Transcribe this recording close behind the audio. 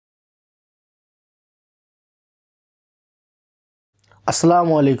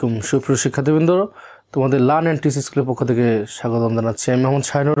আসসালামু আলাইকুম সুপ্রিয় শিক্ষার্থীবৃন্দ, তোমাদের লার্ন অ্যান্ড টিচ স্কুলের পক্ষ থেকে স্বাগতম জানাচ্ছি। আমি মোহাম্মদ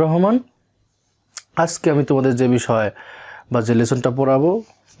শাহিনুর রহমান। আজকে আমি তোমাদের যে বিষয় বা যে লেসনটা পড়াবো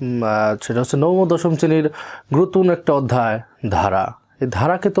সেটা হচ্ছে নবম ও দশম শ্রেণীর গুরুত্বপূর্ণ একটা অধ্যায় ধারা। এই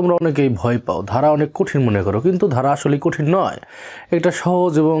ধারাকে তোমরা অনেকেই ভয় পাও, ধারা অনেক কঠিন মনে করো, কিন্তু ধারা আসলে কঠিন নয়। এটা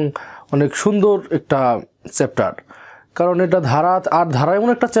সহজ এবং অনেক সুন্দর একটা চ্যাপ্টার। কারণ এটা ধারা এমন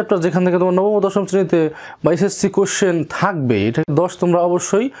একটা চ্যাপ্টার যেখান থেকে তোমার নবম ও দশম শ্রেণীতে বা এসএসসি কোশ্চেন থাকবে। এটা 10 তোমরা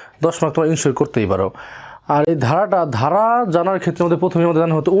অবশ্যই 10 মার্ক তোমরা ইনশিওর করতেই পারো। আর এই ধারা জানার ক্ষেত্রে প্রথমে আমাদের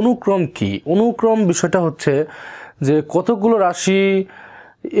জানা হতো অনুক্রম কি। অনুক্রম বিষয়টা হচ্ছে যে কতগুলো রাশি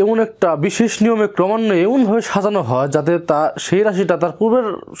এমন একটা বিশেষ নিয়মে ক্রমান্বয়ে এমনভাবে সাজানো হয় যাতে সেই রাশিটা তার পূর্বের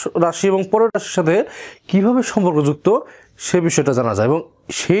রাশি এবং পরের রাশির সাথে কীভাবে সম্পর্কযুক্ত সে বিষয়টা জানা যায়, এবং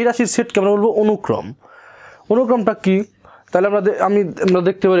সেই রাশির সেটকে আমরা বলবো অনুক্রম। অনুক্রমটা কি? তাহলে আমরা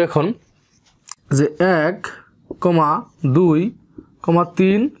দেখতে পারি এখন যে 1, 2,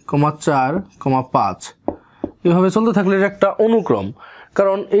 3, 4, 5 এভাবে চলতে থাকলে এটা একটা অনুক্রম।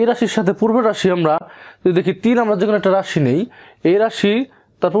 কারণ এই রাশির সাথে পূর্বের রাশি আমরা যদি দেখি 3, আমরা যে কোনো একটা রাশি নেই, এই রাশি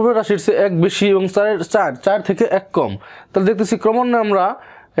তার পূর্বের রাশির চেয়ে 1 বেশি এবং 4 থেকে 1 কম, তাহলে দেখতেছি ক্রমান্বয়ে আমরা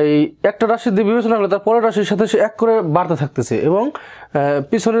এই একটা রাশি দিয়ে বিবেচনা করলে তার পরের রাশির সাথে সে 1 করে বাড়তে থাকতেছে এবং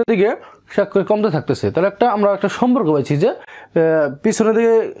পিছনের দিকে সে 1 করে কমতে থাকতেছে। তাহলে আমরা একটা সম্পর্ক পাইছি যে পিছনের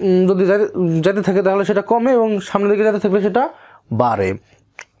দিকে যদি যেতে থাকে তাহলে সেটা কমে এবং সামনের দিকে যেতে থাকলে সেটা বাড়ে।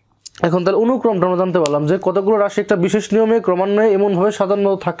 এখন তাহলে অনুক্রমটা আমরা জানতে পারলাম যে কতগুলো রাশি একটা বিশেষ নিয়মে ক্রমান্বয়ে এমনভাবে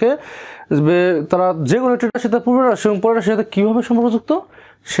সাজানো থাকে যে তারা যে কোনো একটি রাশি তার পূর্বের রাশি এবং পরের রাশির সাথে কীভাবে সম্পর্কযুক্ত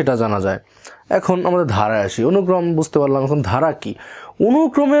সেটা জানা যায়। এখন আমাদের ধারায় আসি। অনুক্রম বুঝতে পারলাম, এখন ধারা কি?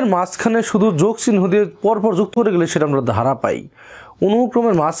 অনুক্রমের মাঝখানে শুধু যোগ চিহ্ন দিয়ে পরপর যুক্ত করে গেলে সেটা আমরা ধারা পাই।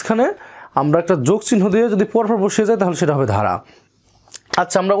 অনুক্রমের মাঝখানে আমরা একটা যোগ চিহ্ন দিয়ে যদি পরপর বসিয়ে যায় তাহলে সেটা হবে ধারা।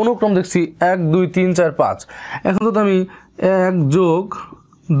 আচ্ছা, আমরা অনুক্রম দেখছি 1, 2, 3, 4, 5। এখন যদি আমি 1 যোগ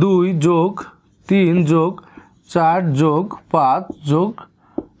 2 যোগ 3 যোগ 4 যোগ 5 যোগ ...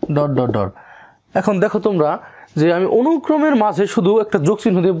 এখন দেখো তোমরা যে আমি অনুক্রমের মাঝে শুধু একটা যোগ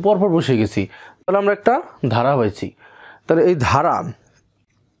চিহ্ন দিয়ে পরপর বসে গেছি, তাহলে আমরা একটা ধারা পাইছি। তাহলে এই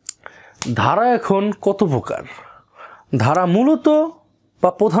ধারা এখন কত প্রকার? ধারা মূলত বা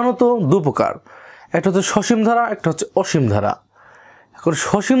প্রধানত 2 প্রকার। একটা হচ্ছে সসীম ধারা, একটা হচ্ছে অসীম ধারা। এখন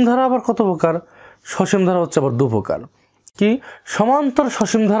সসীম ধারা আবার কত প্রকার? সসীম ধারা হচ্ছে আবার 2 প্রকার। কি? সমান্তর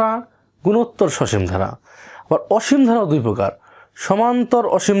সসীম ধারা, গুণোত্তর সসীম ধারা। আবার অসীম ধারাও 2 প্রকার, সমান্তর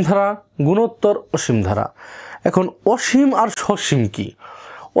অসীম ধারা, গুণোত্তর অসীম ধারা। এখন অসীম আর সসীম কি?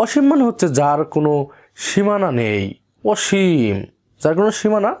 অসীম মানে হচ্ছে যার কোনো সীমানা নেই, অসীম, যার কোনো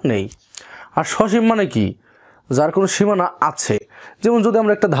সীমানা নেই। আর সসীম মানে কি? যার কোনো সীমানা আছে। যেমন যদি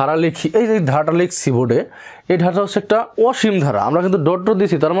আমরা একটা ধারা লিখি, এই যে ধারাটা লিখছি বোর্ডে, এই ধারাটা হচ্ছে একটা অসীম ধারা। আমরা কিন্তু ডট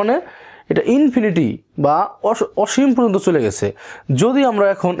দিয়েছি, তার মানে এটা ইনফিনিটি বা অসীম পর্যন্ত চলে গেছে। যদি আমরা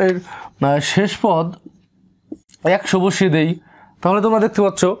এখন এর শেষ পদ 100 বসিয়ে দেই তাহলে তোমরা দেখতে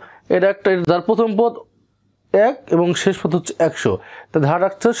পাচ্ছ এটা একটা, যার প্রথম পদ 1 এবং শেষ পদ হচ্ছে 100। তা ধারাটা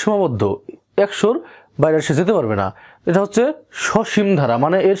হচ্ছে সীমাবদ্ধ, 100-র বাইরে সে যেতে পারবে না। এটা হচ্ছে সসীম ধারা,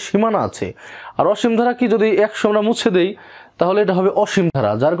 মানে এর সীমানা আছে। আর অসীম ধারা কি? যদি 100 আমরা মুছে দেই তাহলে এটা হবে অসীম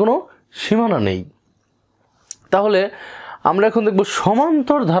ধারা, যার কোনো সীমানা নেই। তাহলে আমরা এখন দেখব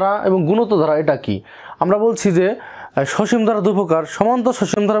সমান্তর ধারা এবং গুণোত্তর ধারা এটা কি। আমরা বলছি যে সসীম ধারা 2 প্রকার, সমান্তর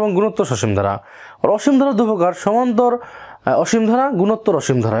সসীম ধারা এবং গুণোত্তর সসীম ধারা। আর অসীম ধারা 2 প্রকার, সমান্তর অসীম ধারা, গুণোত্তর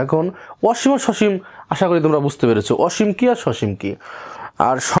অসীম ধারা। এখন অসীম আর সসীম আশা করি তোমরা বুঝতে পেরেছো, অসীম কি আর সসীম কি।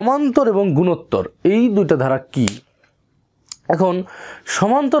 আর সমান্তর এবং গুণোত্তর এই 2টা ধারা কি? এখন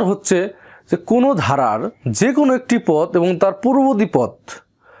সমান্তর হচ্ছে যে কোনো ধারার যে কোনো একটি পদ এবং তার পূর্ববর্তী পদ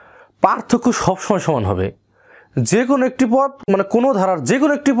পার্থক্য সবসময় সমান হবে। যে কোনো একটি পদ, মানে কোনো ধারার যে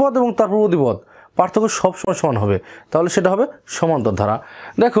কোনো একটি পদ এবং তার পূর্ববর্তী পদ পার্থক্য সবসময় সমান হবে, তাহলে সেটা হবে সমান্তর ধারা।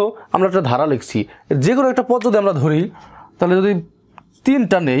 দেখো আমরা একটা ধারা লিখছি, যে কোনো একটা পদ যদি আমরা ধরি, তাহলে যদি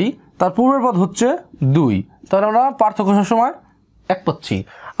 3টা নেই, তার পূর্বের পদ হচ্ছে 2, তাহলে আমরা পার্থক্য সবসময় 1 পাচ্ছি।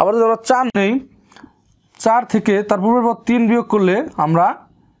 আবার যদি আমরা 4 নেই, 4 থেকে তার পূর্বের পদ 3 বিয়োগ করলে আমরা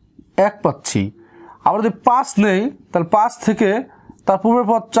 1 পাচ্ছি। আবার যদি 5 নেই, তাহলে 5 থেকে তার পূর্বের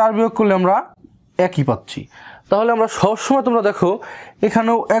পদ 4 বিয়োগ করলে আমরা 1ই পাচ্ছি। তাহলে আমরা সবসময় তোমরা দেখো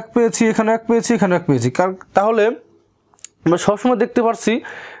এখানেও 1 পেয়েছি, এখানেও 1 পেয়েছি, এখানেও 1 পেয়েছি। তাহলে আমরা সবসময় দেখতে পারছি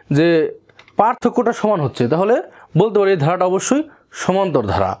যে পার্থক্যটা সমান হচ্ছে, তাহলে বলতে পারি এই ধারাটা অবশ্যই সমান্তর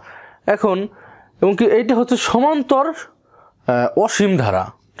ধারা। এখন এবং কি এইটা হচ্ছে সমান্তর অসীম ধারা।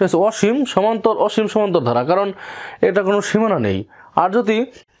 ঠিক আছে, অসীম সমান্তর, অসীম সমান্তর ধারা, কারণ এটা কোনো সীমানা নেই। আর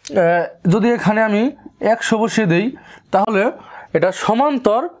যদি এখানে আমি 100 বসিয়ে দেই তাহলে এটা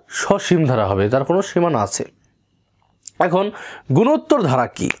সমান্তর সসীম ধারা হবে, যার কোনো সীমানা আছে। এখন গুণোত্তর ধারা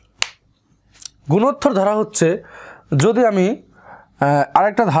কি? গুণোত্তর ধারা হচ্ছে যদি আমি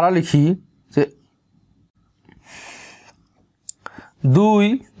আরেকটা ধারা লিখি যে 2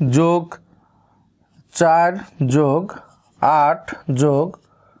 যোগ 4 যোগ 8 যোগ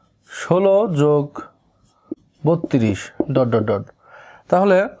 16 যোগ 32 ডট ডট ডট।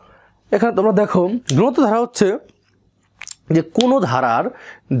 তাহলে এখানে তোমরা দেখো গুণোত্তর ধারা হচ্ছে যে কোনো ধারার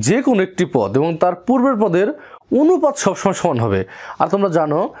যে কোনো একটি পদ এবং তার পূর্বের পদের অনুপাত সবসময় সমান হবে। আর তোমরা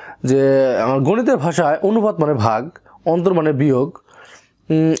জানো যে আমার গণিতের ভাষায় অনুপাত মানে ভাগ, অন্তর মানে বিয়োগ।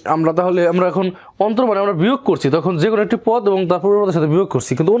 আমরা এখন অন্তর মানে আমরা বিয়োগ করছি, তখন যে কোনো একটি পদ এবং তার পূর্বের পদের সাথে বিয়োগ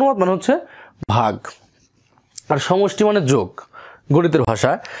করছি, কিন্তু অনুপাত মানে হচ্ছে ভাগ, আর সমষ্টি মানে যোগ গণিতের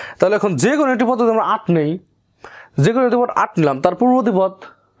ভাষায়। তাহলে এখন যে কোনো একটি পদ যদি আমরা 8 নেই, যে কোনো একটি পদ 8 নিলাম, তার পূর্ববর্তী পদ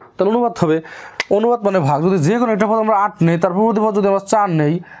তাহলে অনুপাত হবে। অনুপাত মানে ভাগ। যদি যে কোনো একটা পদ আমরা 8 নেই, তার পূর্ববর্তী পদ যদি আমরা 4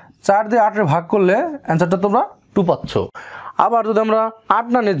 নেই, 4 দিয়ে 8 ভাগ করলে অ্যান্সারটা তোমরা 2 পাচ্ছ। আবার যদি আমরা 8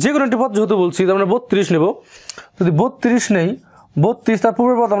 না নেই, যে কোনো একটি পদ যেহেতু বলছি, তার মানে 32 নেব। যদি 32 নেই, 32 তার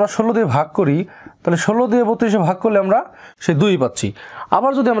পূর্বের পদ আমরা 16 দিয়ে ভাগ করি, তাহলে 16 দিয়ে 32 ভাগ করলে আমরা সেই 2 পাচ্ছি।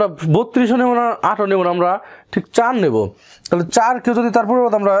 আবার যদি আমরা 32 নেব না, 8 নেব না, আমরা ঠিক 4 নেব, তাহলে 4কে যদি তার পূর্বের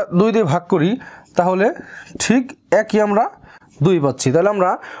পদ আমরা 2 দিয়ে ভাগ করি, তাহলে ঠিক একই আমরা 2 পাচ্ছি। তাহলে আমরা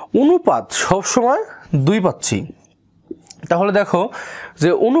অনুপাত সবসময় 2 পাচ্ছি। তাহলে দেখো যে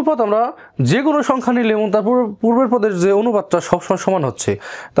অনুপাত আমরা যে কোনো সংখ্যা নিলে এবং তার পূর্বের পদের যে অনুপাতটা সবসময় সমান হচ্ছে,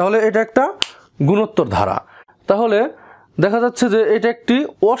 তাহলে এটা একটা গুণোত্তর ধারা। তাহলে দেখা যাচ্ছে যে এটা একটি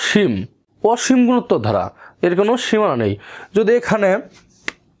অসীম গুণোত্তর ধারা, এর কোনো সীমানা নেই। যদি এখানে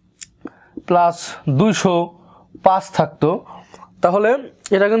প্লাস 205 থাকতো, তাহলে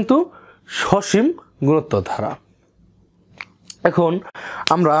এটা কিন্তু সসীম গুণোত্তর ধারা। এখন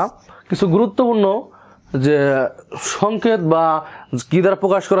আমরা কিছু গুরুত্বপূর্ণ যে সংকেত বা কি দ্বারা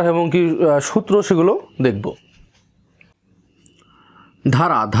প্রকাশ করা হয় এবং কি সূত্র, সেগুলো দেখব।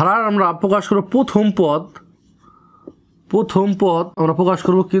 ধারার আমরা প্রকাশ করব প্রথম পদ আমরা প্রকাশ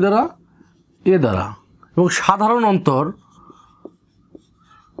করব কি দ্বারা? এ দ্বারা। এবং সাধারণ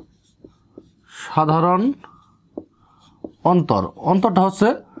অন্তরটা হচ্ছে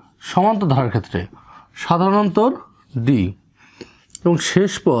সমান্তর ধারার ক্ষেত্রে সাধারণ অন্তর ডি। এবং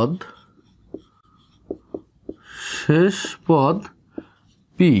শেষ পদ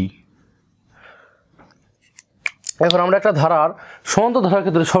পি। এখন আমরা একটা ধারার সমান্তর ধারার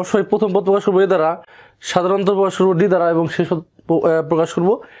ক্ষেত্রে সবসময় প্রথম পদ প্রকাশ করবো এ দ্বারা, সাধারণ অন্তর প্রকাশ করবো ডি দ্বারা, এবং শেষ পদ প্রকাশ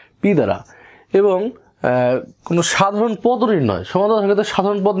করবো পি দ্বারা। এবং কোনো সাধারণ পদ নির্ণয়, সমান্তর ধারার ক্ষেত্রে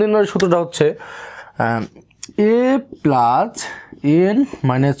সাধারণ পদ নির্ণয়ের সূত্রটা হচ্ছে এ plus N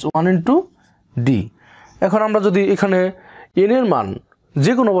minus 1 into D. এখন আমরা যদি এখানে এন এর মান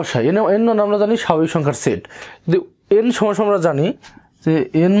যে কোনো অবস্থায়, এন মান আমরা জানি স্বাভাবিক সংখ্যার সেট। যদি এন সমান আমরা জানি যে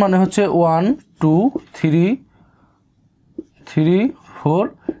এন মানে হচ্ছে 1 2 3 4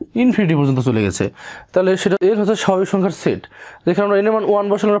 ইনফিনিটি পর্যন্ত চলে গেছে, তাহলে সেটা এন হচ্ছে স্বাভাবিক সংখ্যার সেট। যেখানে আমরা এন এর মান 1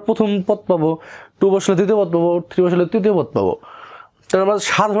 বসালে আমরা প্রথম পদ পাবো, 2 বসালে দ্বিতীয় পদ পাবো, 3 বসালে তৃতীয় পদ পাবো। তাহলে আমরা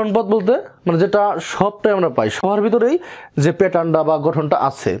সাধারণ পদ বলতে মানে যেটা সবটাই আমরা পাই, সবার ভিতরেই যে প্যাটার্নটা বা গঠনটা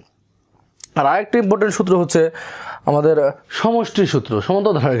আছে। আর আরেকটা ইম্পর্টেন্ট সূত্র হচ্ছে আমাদের সমষ্টির সূত্র।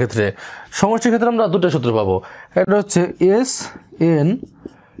 সমান্তর ধারার ক্ষেত্রে সমষ্টির ক্ষেত্রে আমরা দুটো সূত্র পাবো। একটা হচ্ছে S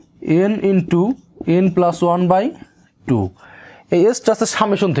N into N plus 1/2। এই এসটা আছে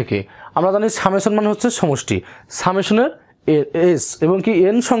সামেশন থেকে। আমরা জানি সামেশন মানে হচ্ছে সমষ্টি, সামেশনের এস এবং কি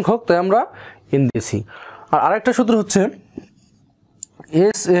এন সংখ্যক, তাই আমরা এন দিয়েছি। আর আরেকটা সূত্র হচ্ছে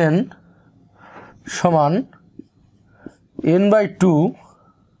এস এন সমান n/2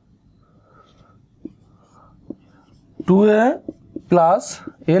 2a plus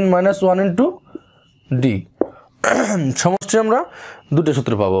n minus 1 into D. সমষ্টি আমরা দুটো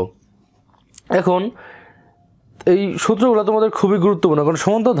সূত্র পাবো। এখন এই সূত্রগুলো তোমাদের খুবই গুরুত্বপূর্ণ, কারণ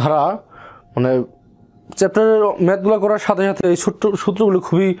সমান্তর ধারা মানে চ্যাপ্টারের ম্যাথগুলো করার সাথে সাথে এই সূত্রগুলো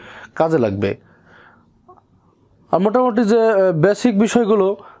খুবই কাজে লাগবে। আর মোটামুটি যে বেসিক বিষয়গুলো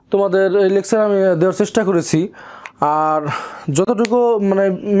তোমাদের এই লেকচারে আমি দেওয়ার চেষ্টা করেছি। আর যতটুকু মানে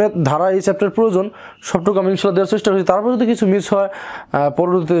ম্যাথ ধারা এই চ্যাপ্টার প্রয়োজন সবটুকু আমি ইনশাআল্লাহ দেওয়ার চেষ্টা করেছি। তারপর যদি কিছু মিস হয়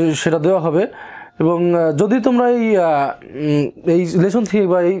পরবর্তীতে সেটা দেওয়া হবে। এবং যদি তোমরা এই লেসন থেকে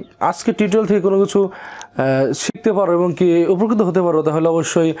বা এই আজকে টিউটোরিয়াল থেকে কোনো কিছু শিখতে পারো এবং কি উপকৃত হতে পারো, তাহলে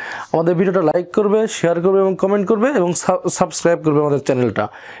অবশ্যই আমাদের ভিডিওটা লাইক করবে, শেয়ার করবে এবং কমেন্ট করবে এবং সাবস্ক্রাইব করবে আমাদের চ্যানেলটা,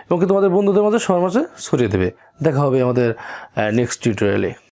 এবং কি তোমাদের বন্ধুদের মাঝে সবার মাঝে ছড়িয়ে দেবে। দেখা হবে আমাদের নেক্সট টিউটোরিয়ালে।